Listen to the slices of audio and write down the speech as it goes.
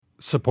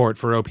Support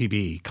for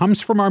OPB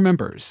comes from our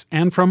members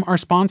and from our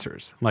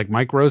sponsors, like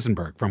Mike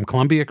Rosenberg from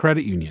Columbia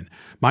Credit Union.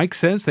 Mike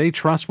says they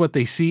trust what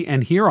they see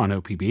and hear on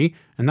OPB,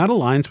 and that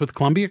aligns with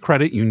Columbia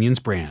Credit Union's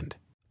brand.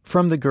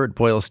 From the Gert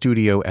Boyle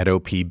studio at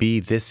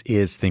OPB, this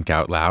is Think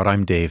Out Loud.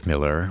 I'm Dave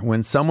Miller.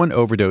 When someone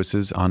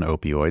overdoses on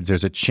opioids,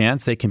 there's a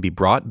chance they can be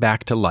brought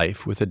back to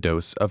life with a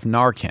dose of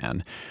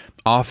Narcan.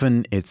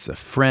 Often it's a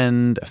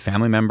friend, a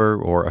family member,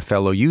 or a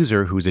fellow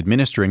user who's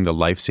administering the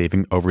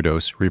lifesaving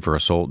overdose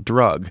reversal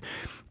drug.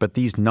 But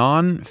these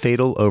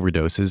non-fatal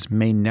overdoses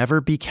may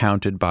never be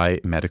counted by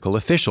medical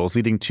officials,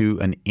 leading to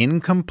an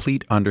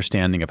incomplete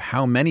understanding of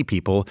how many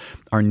people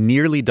are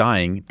nearly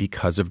dying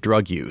because of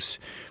drug use.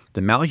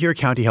 The Malheur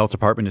County Health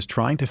Department is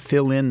trying to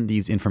fill in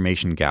these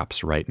information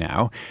gaps right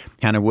now.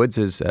 Hannah Woods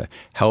is a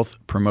health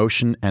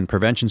promotion and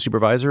prevention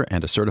supervisor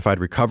and a certified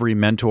recovery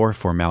mentor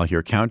for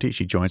Malheur County.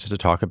 She joins us to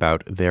talk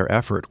about their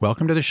effort.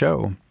 Welcome to the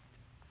show.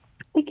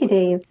 Thank you,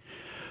 Dave.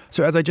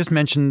 So as I just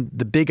mentioned,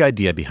 the big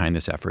idea behind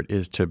this effort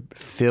is to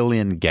fill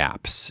in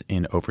gaps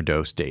in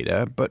overdose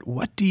data. But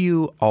what do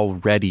you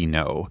already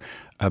know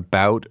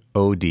about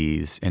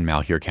ODs in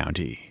Malheur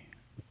County?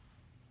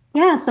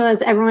 Yeah, so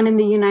as everyone in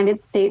the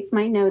United States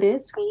might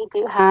notice, we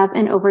do have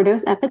an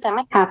overdose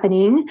epidemic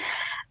happening.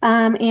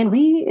 And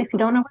we, if you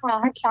don't know where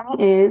Malheur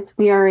County is,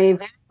 we are a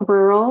very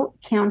rural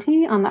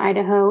county on the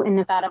Idaho and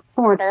Nevada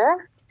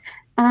border.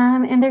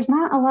 And there's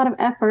not a lot of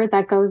effort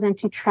that goes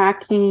into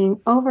tracking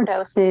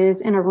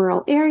overdoses in a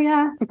rural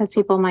area because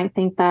people might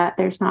think that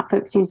there's not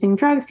folks using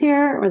drugs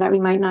here or that we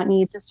might not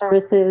need the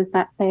services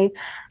that, say,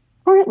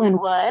 Portland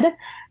would.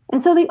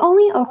 And so the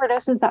only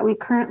overdoses that we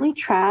currently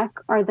track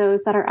are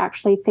those that are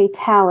actually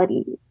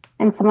fatalities.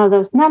 And some of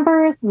those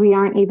numbers we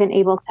aren't even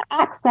able to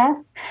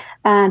access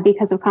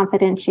because of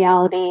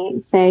confidentiality.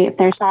 Say if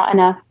there's not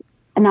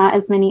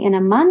as many in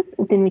a month,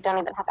 then we don't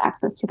even have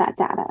access to that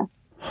data.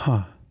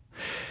 Huh.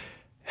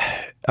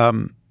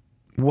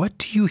 What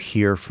do you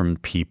hear from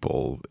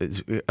people,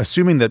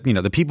 assuming that,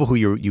 the people who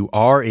you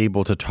are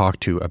able to talk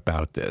to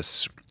about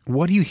this,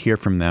 what do you hear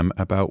from them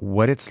about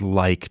what it's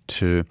like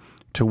to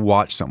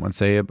watch someone,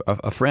 say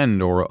a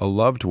friend or a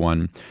loved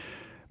one,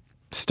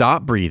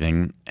 stop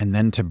breathing and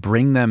then to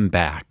bring them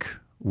back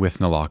with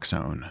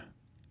naloxone?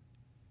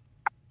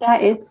 Yeah,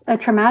 it's a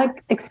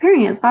traumatic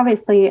experience.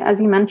 Obviously, as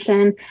you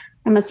mentioned,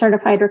 I'm a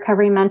certified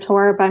recovery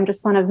mentor, but I'm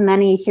just one of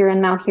many here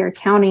in Malheur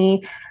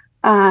County.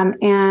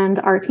 And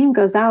our team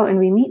goes out and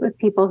we meet with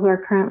people who are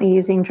currently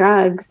using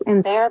drugs,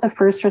 and they're the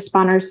first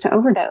responders to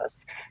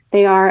overdose.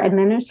 They are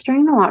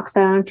administering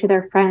naloxone to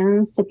their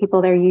friends, to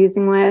people they're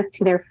using with,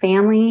 to their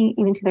family,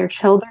 even to their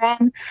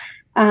children,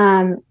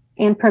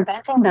 and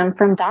preventing them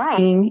from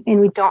dying. And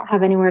we don't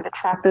have anywhere to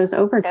track those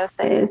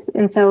overdoses.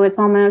 And so it's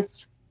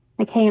almost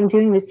like, hey, I'm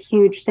doing this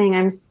huge thing.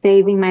 I'm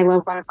saving my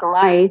loved one's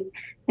life,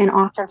 and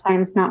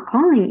oftentimes not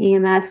calling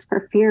EMS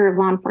for fear of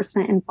law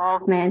enforcement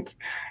involvement.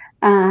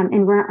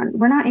 And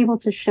we're not able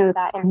to show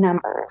that in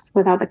numbers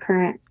without the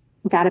current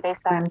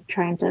database that I'm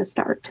trying to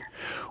start.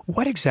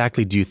 What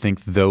exactly do you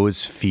think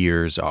those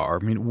fears are?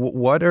 I mean,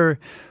 what are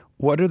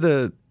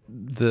the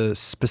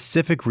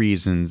specific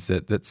reasons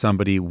that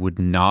somebody would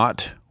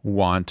not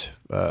want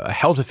a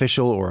health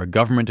official or a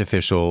government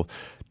official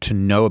to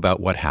know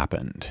about what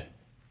happened?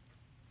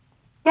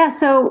 Yeah,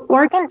 so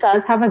Oregon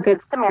does have a Good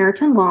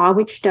Samaritan law,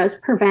 which does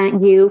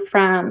prevent you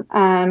from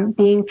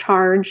being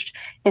charged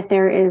if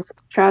there is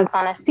drugs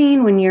on a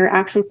scene when you're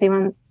actually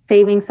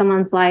saving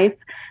someone's life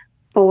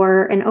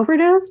for an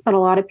overdose. But a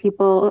lot of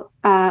people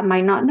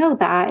might not know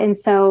that. And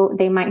so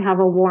they might have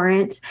a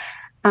warrant.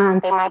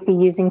 They might be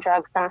using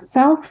drugs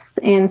themselves.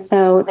 And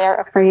so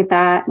they're afraid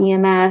that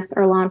EMS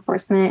or law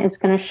enforcement is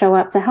going to show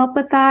up to help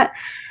with that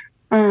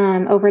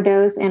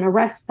overdose and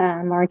arrest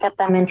them or get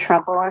them in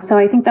trouble. And so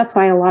I think that's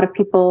why a lot of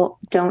people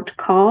don't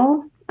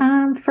call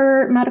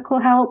for medical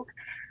help.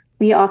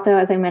 We also,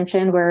 as I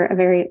mentioned, we're a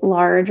very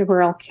large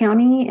rural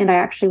county, and I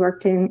actually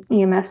worked in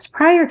EMS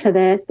prior to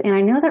this, and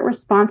I know that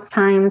response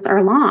times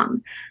are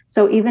long.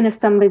 So even if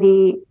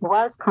somebody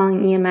was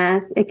calling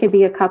EMS, it could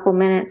be a couple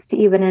minutes to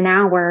even an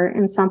hour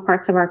in some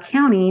parts of our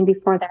county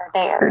before they're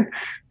there.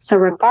 So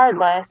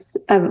regardless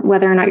of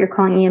whether or not you're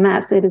calling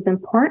EMS, it is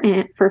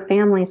important for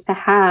families to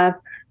have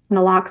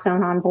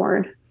naloxone on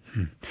board.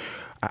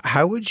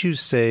 How would you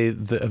say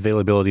the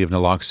availability of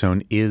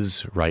naloxone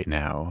is right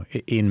now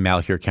in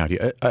Malheur County,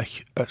 a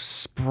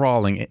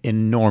sprawling,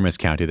 enormous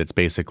county that's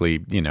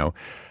basically,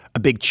 a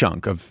big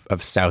chunk of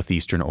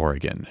southeastern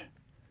Oregon?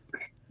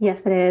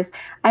 Yes, it is.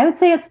 I would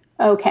say it's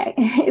okay.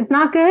 It's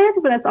not good,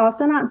 but it's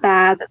also not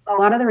bad. That's a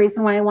lot of the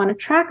reason why I want to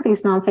track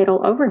these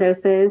non-fatal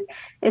overdoses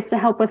is to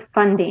help with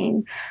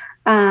funding.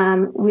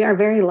 We are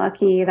very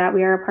lucky that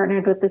we are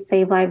partnered with the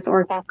Save Lives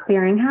Oregon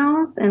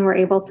Clearinghouse, and we're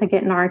able to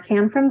get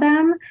Narcan from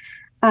them.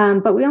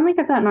 But we only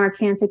give that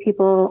Narcan to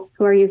people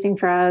who are using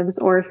drugs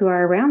or who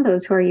are around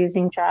those who are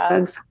using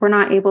drugs. We're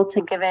not able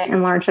to give it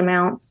in large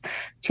amounts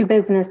to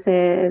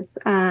businesses.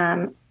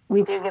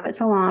 We do give it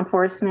to law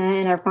enforcement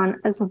and everyone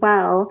as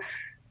well.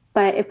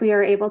 But if we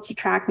are able to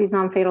track these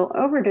non-fatal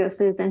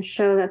overdoses and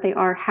show that they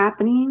are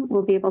happening,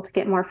 we'll be able to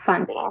get more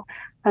funding.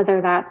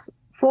 whether that's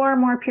 4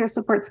 more peer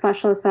support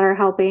specialists that are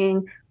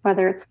helping,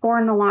 whether it's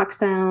 4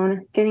 naloxone,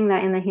 getting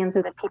that in the hands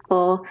of the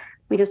people.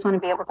 We just want to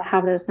be able to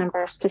have those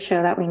numbers to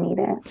show that we need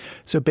it.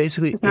 So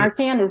basically,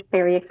 Narcan is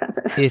very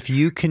expensive. If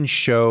you can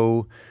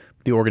show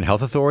the Oregon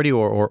Health Authority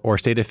or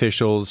state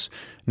officials,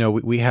 no,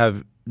 we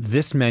have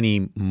this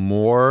many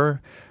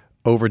more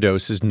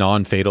overdoses,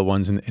 non-fatal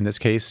ones in this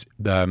case,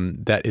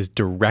 that is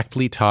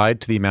directly tied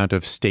to the amount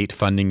of state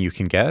funding you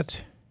can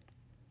get?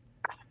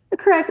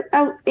 Correct.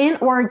 In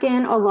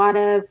Oregon, a lot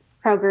of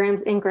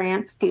programs and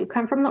grants do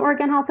come from the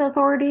Oregon Health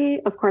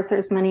Authority. Of course,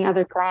 there's many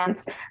other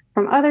grants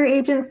from other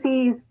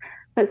agencies,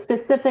 but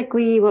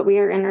specifically what we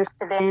are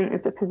interested in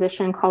is a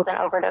position called an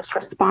overdose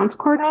response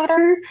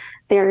coordinator.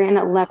 They're in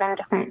 11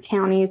 different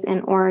counties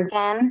in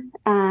Oregon.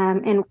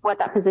 And what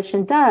that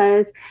position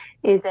does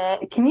is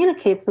it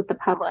communicates with the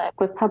public,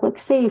 with public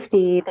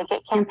safety. They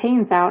get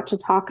campaigns out to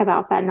talk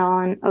about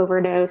fentanyl and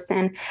overdose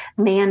and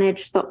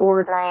manage the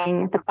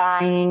ordering, the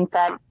buying,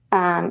 the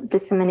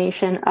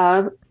dissemination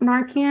of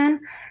Narcan.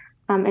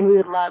 And we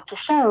would love to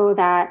show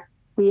that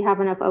we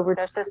have enough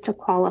overdoses to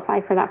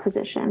qualify for that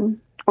position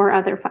or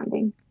other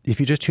funding. If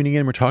you're just tuning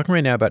in, we're talking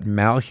right now about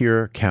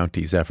Malheur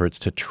County's efforts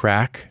to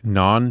track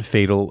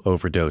non-fatal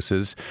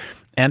overdoses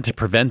and to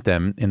prevent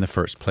them in the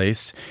first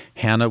place.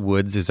 Hannah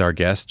Woods is our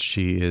guest.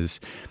 She is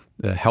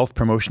the Health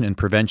Promotion and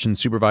Prevention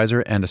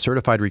Supervisor and a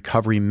certified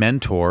recovery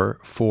mentor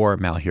for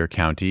Malheur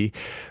County.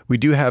 We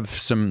do have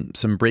some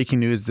breaking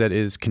news that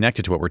is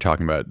connected to what we're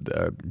talking about.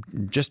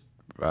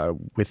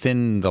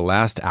 Within the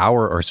last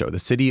hour or so, the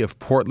city of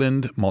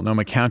Portland,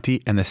 Multnomah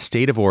County, and the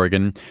state of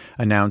Oregon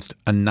announced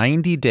a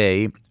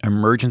 90-day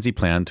emergency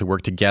plan to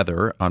work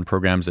together on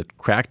programs that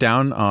crack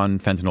down on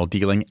fentanyl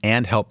dealing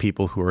and help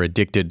people who are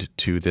addicted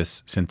to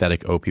this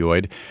synthetic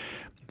opioid.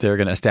 They're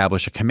going to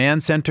establish a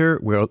command center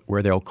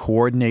where they'll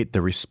coordinate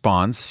the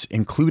response,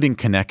 including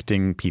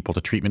connecting people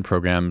to treatment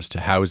programs, to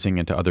housing,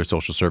 and to other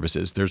social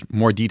services. There's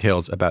more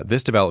details about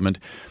this development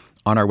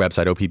on our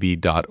website,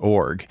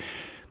 opb.org.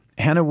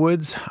 Hannah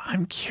Woods,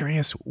 I'm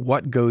curious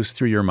what goes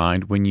through your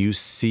mind when you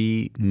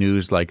see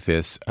news like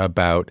this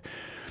about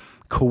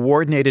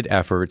coordinated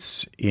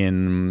efforts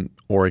in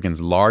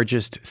Oregon's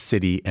largest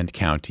city and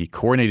county,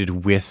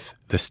 coordinated with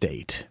the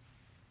state.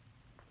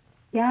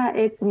 Yeah,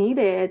 it's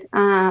needed.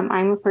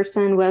 I'm a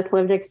person with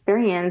lived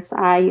experience.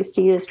 I used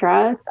to use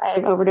drugs.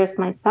 I've overdosed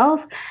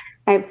myself.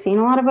 I've seen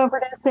a lot of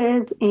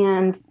overdoses,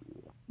 and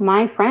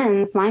my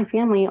friends, my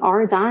family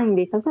are dying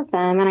because of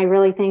them. And I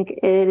really think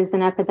it is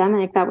an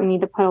epidemic that we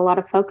need to put a lot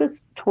of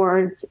focus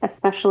towards,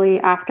 especially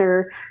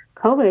after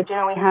COVID. You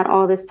know, we had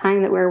all this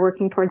time that we were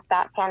working towards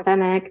that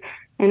pandemic,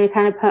 and we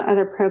kind of put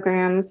other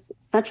programs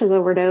such as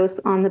overdose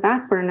on the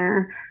back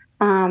burner.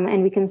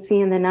 And we can see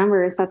in the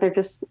numbers that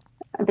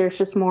there's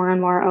just more and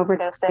more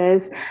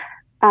overdoses.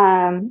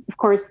 Of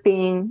course,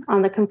 being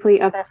on the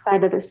complete other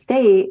side of the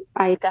state,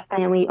 I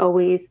definitely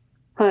always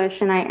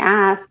push and I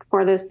ask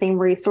for those same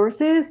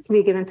resources to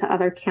be given to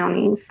other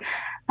counties.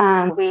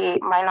 We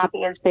might not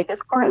be as big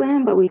as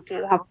Portland, but we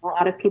do have a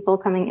lot of people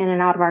coming in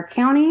and out of our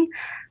county.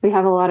 We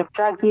have a lot of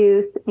drug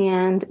use,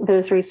 and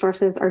those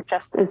resources are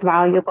just as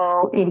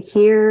valuable in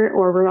here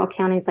or rural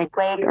counties like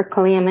Lake or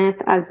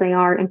Klamath as they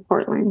are in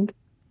Portland.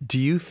 Do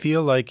you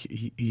feel like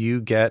you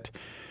get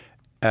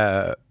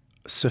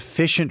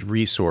sufficient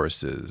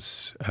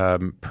resources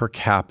per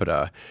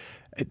capita?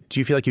 Do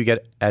you feel like you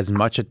get as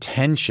much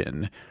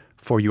attention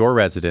for your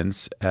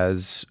residents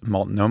as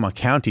Multnomah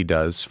County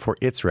does for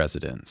its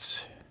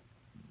residents?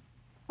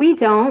 We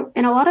don't.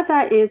 And a lot of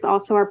that is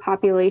also our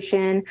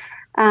population.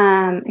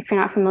 If you're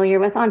not familiar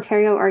with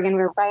Ontario, Oregon,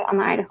 we're right on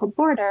the Idaho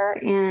border,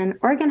 and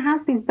Oregon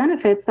has these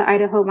benefits that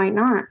Idaho might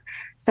not.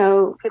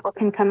 So people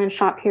can come and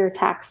shop here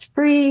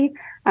tax-free.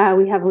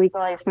 We have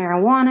legalized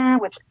marijuana,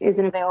 which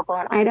isn't available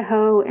in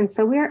Idaho. And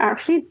so we are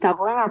actually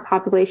doubling our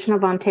population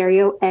of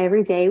Ontario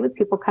every day with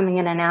people coming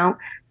in and out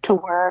to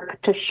work,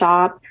 to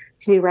shop,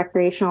 to do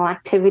recreational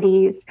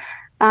activities.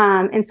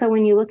 And so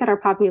when you look at our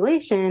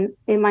population,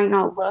 it might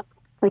not look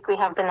like we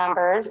have the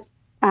numbers,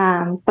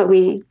 but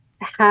we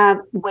have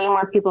way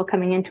more people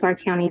coming into our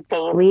county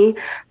daily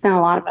than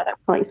a lot of other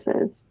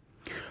places.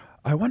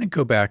 I want to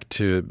go back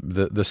to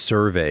the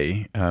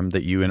survey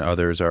that you and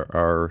others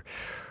are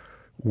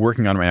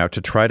working on right now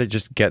to try to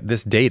just get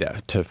this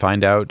data to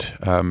find out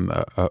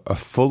a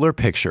fuller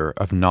picture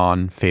of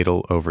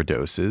non-fatal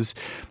overdoses.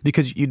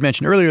 Because you'd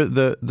mentioned earlier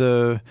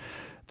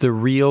the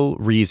real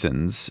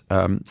reasons,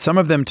 some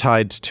of them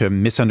tied to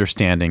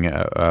misunderstanding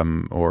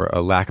or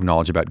a lack of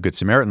knowledge about Good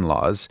Samaritan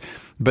laws.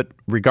 But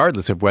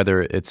regardless of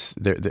whether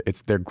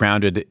they're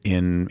grounded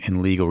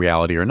in legal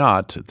reality or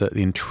not, the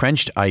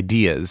entrenched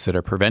ideas that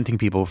are preventing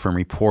people from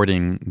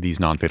reporting these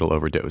non-fatal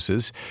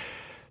overdoses.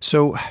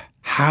 So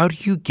how do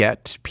you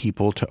get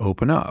people to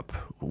open up?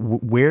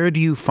 Where do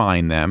you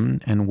find them,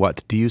 and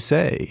what do you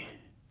say?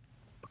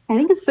 I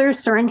think it's through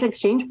syringe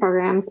exchange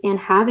programs and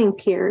having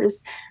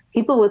peers,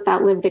 people with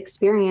that lived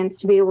experience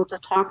to be able to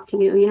talk to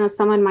you. You know,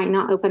 someone might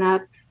not open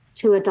up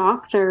to a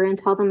doctor and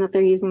tell them that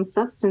they're using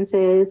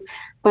substances.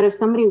 But if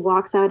somebody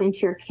walks out into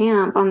your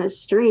camp on the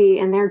street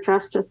and they're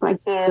dressed just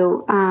like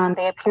you,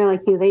 they appear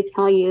like you, they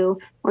tell you,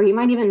 or you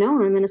might even know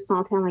them in a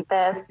small town like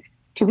this,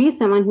 to be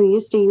someone who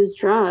used to use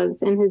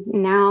drugs and has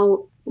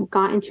now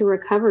got into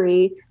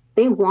recovery,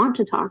 they want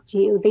to talk to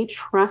you. They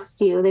trust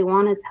you. They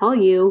want to tell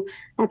you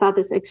about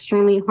this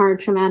extremely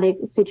hard, traumatic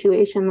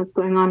situation that's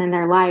going on in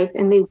their life,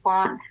 and they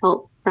want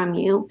help from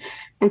you.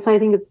 And so I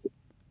think it's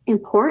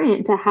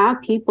important to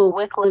have people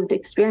with lived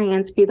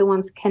experience be the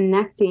ones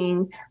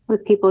connecting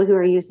with people who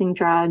are using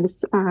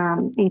drugs,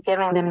 and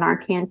giving them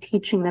Narcan,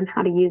 teaching them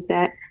how to use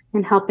it,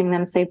 and helping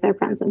them save their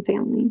friends and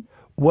family.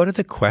 What are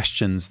the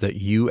questions that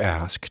you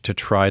ask to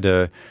try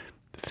to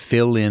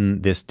fill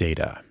in this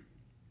data?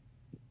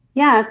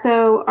 Yeah,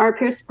 so our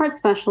peer support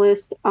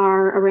specialists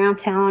are around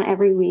town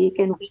every week,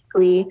 and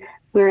weekly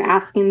we're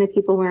asking the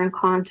people we're in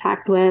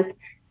contact with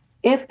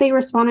if they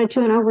responded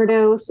to an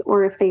overdose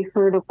or if they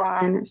heard of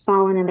one or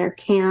saw one in their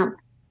camp.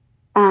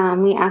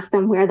 We ask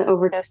them where the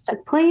overdose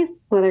took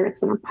place, whether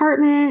it's an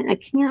apartment, a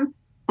camp,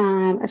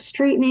 a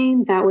street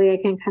name. That way I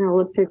can kind of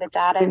look through the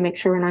data and make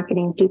sure we're not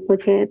getting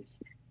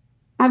duplicates.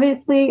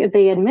 Obviously, if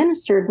they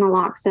administered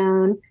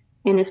naloxone,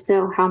 and if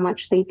so, how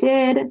much they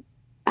did.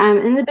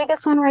 And the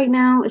biggest one right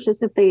now is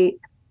just if they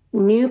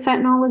knew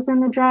fentanyl was in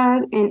the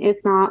drug, and if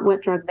not,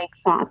 what drug they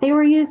thought they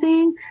were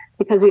using,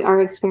 because we are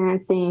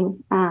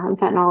experiencing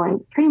fentanyl in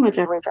pretty much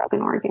every drug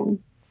in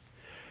Oregon.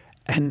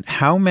 And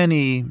how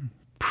many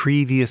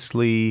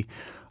previously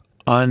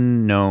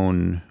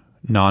unknown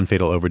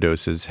non-fatal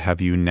overdoses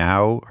have you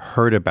now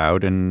heard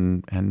about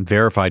and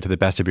verified to the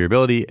best of your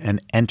ability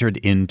and entered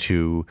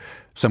into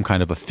some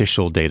kind of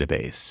official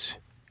database?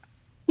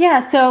 Yeah,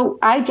 so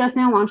I just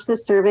now launched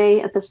this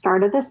survey at the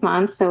start of this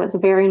month, so it's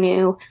very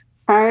new.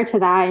 Prior to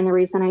that, and the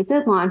reason I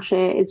did launch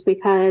it is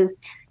because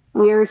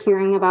we're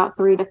hearing about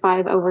 3 to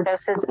 5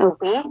 overdoses a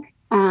week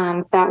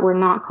that we're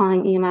not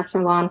calling EMS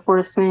or law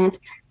enforcement.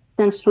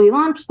 Since we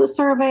launched the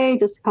survey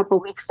just a couple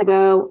weeks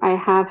ago, I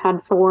have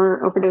had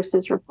 4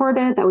 overdoses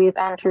reported that we have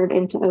entered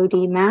into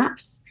OD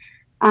maps.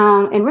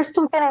 And we're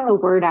still getting the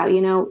word out.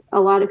 You know,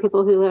 a lot of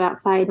people who live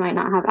outside might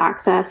not have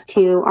access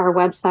to our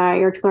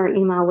website or to our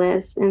email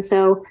list. And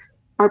so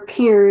our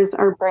peers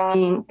are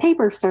bringing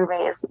paper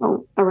surveys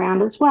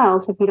around as well.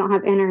 So if you don't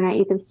have internet,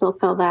 you can still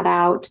fill that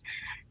out.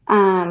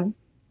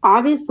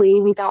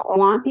 Obviously, we don't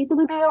want people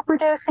to be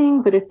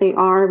overdosing, but if they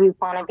are, we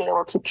want to be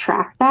able to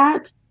track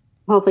that,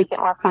 hopefully get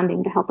more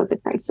funding to help with the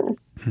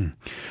crisis.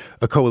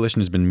 A coalition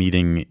has been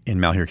meeting in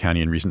Malheur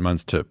County in recent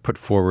months to put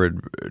forward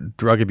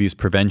drug abuse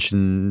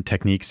prevention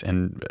techniques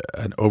and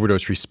an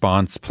overdose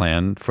response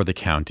plan for the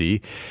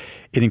county.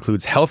 It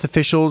includes health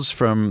officials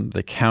from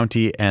the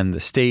county and the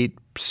state,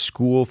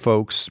 school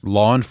folks,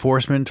 law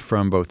enforcement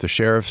from both the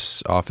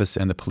sheriff's office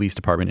and the police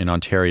department in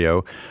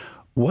Ontario.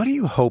 What do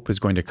you hope is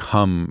going to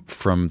come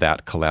from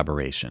that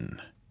collaboration?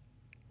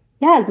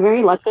 Yeah, I was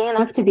very lucky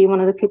enough to be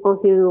one of the people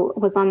who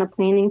was on the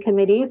planning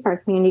committee for our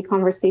community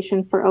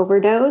conversation for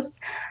overdose.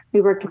 We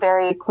worked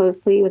very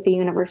closely with the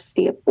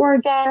University of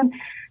Oregon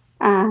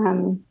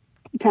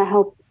to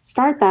help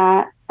start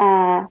that.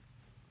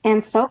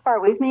 And so far,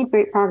 we've made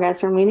great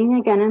progress. We're meeting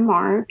again in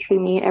March. We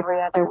meet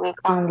every other week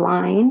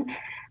online.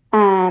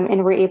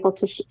 And we're able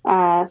to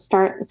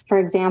start, for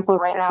example,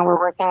 right now we're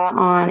working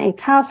on a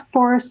task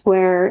force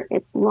where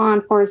it's law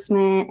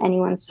enforcement,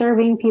 anyone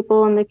serving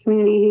people in the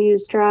community who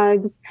use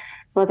drugs,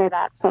 whether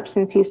that's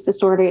substance use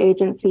disorder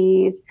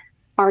agencies,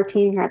 our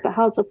team here at the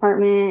health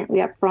department, we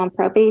have parole and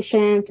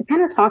probation, to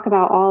kind of talk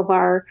about all of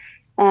our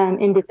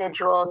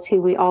individuals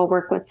who we all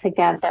work with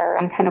together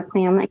and kind of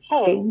plan like,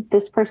 hey,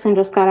 this person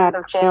just got out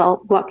of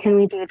jail. What can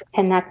we do to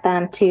connect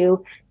them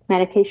to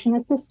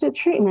medication-assisted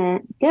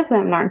treatment, give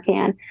them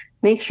Narcan,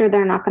 make sure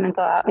they're not going to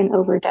go out and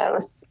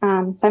overdose.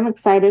 So I'm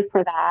excited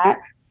for that.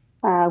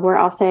 We're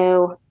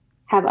also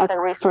have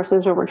other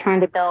resources where we're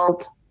trying to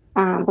build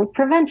like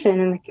prevention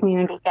in the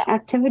community, get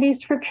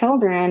activities for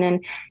children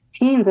and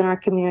teens in our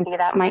community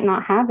that might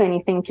not have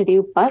anything to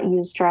do but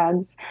use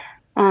drugs.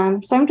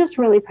 So I'm just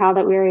really proud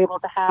that we were able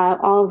to have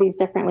all of these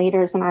different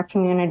leaders in our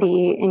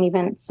community and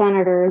even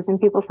senators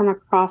and people from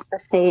across the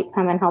state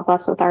come and help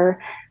us with our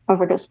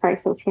overdose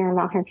crisis here in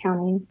Malheur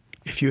County.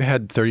 If you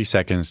had 30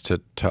 seconds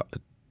to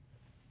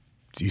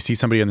you see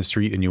somebody on the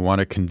street and you want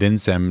to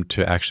convince them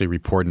to actually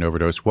report an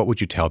overdose, what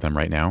would you tell them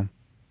right now?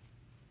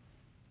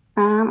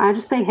 I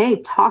just say,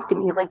 hey, talk to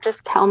me. Like,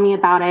 just tell me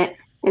about it.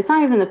 It's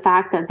not even the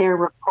fact that they're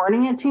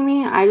reporting it to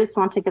me. I just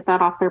want to get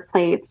that off their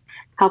plates,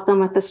 help them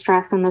with the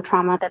stress and the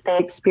trauma that they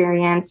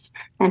experienced,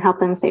 and help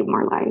them save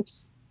more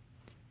lives.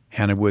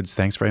 Hannah Woods,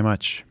 thanks very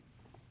much.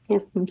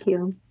 Yes, thank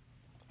you.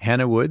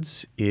 Hannah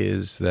Woods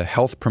is the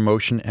Health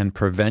Promotion and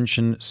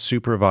Prevention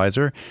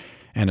Supervisor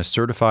and a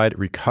certified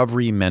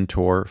recovery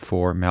mentor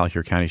for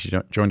Malheur County. She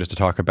joined us to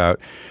talk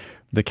about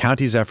the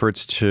county's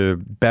efforts to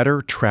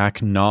better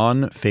track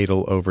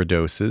non-fatal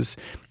overdoses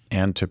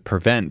and to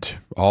prevent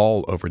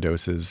all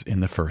overdoses in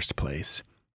the first place.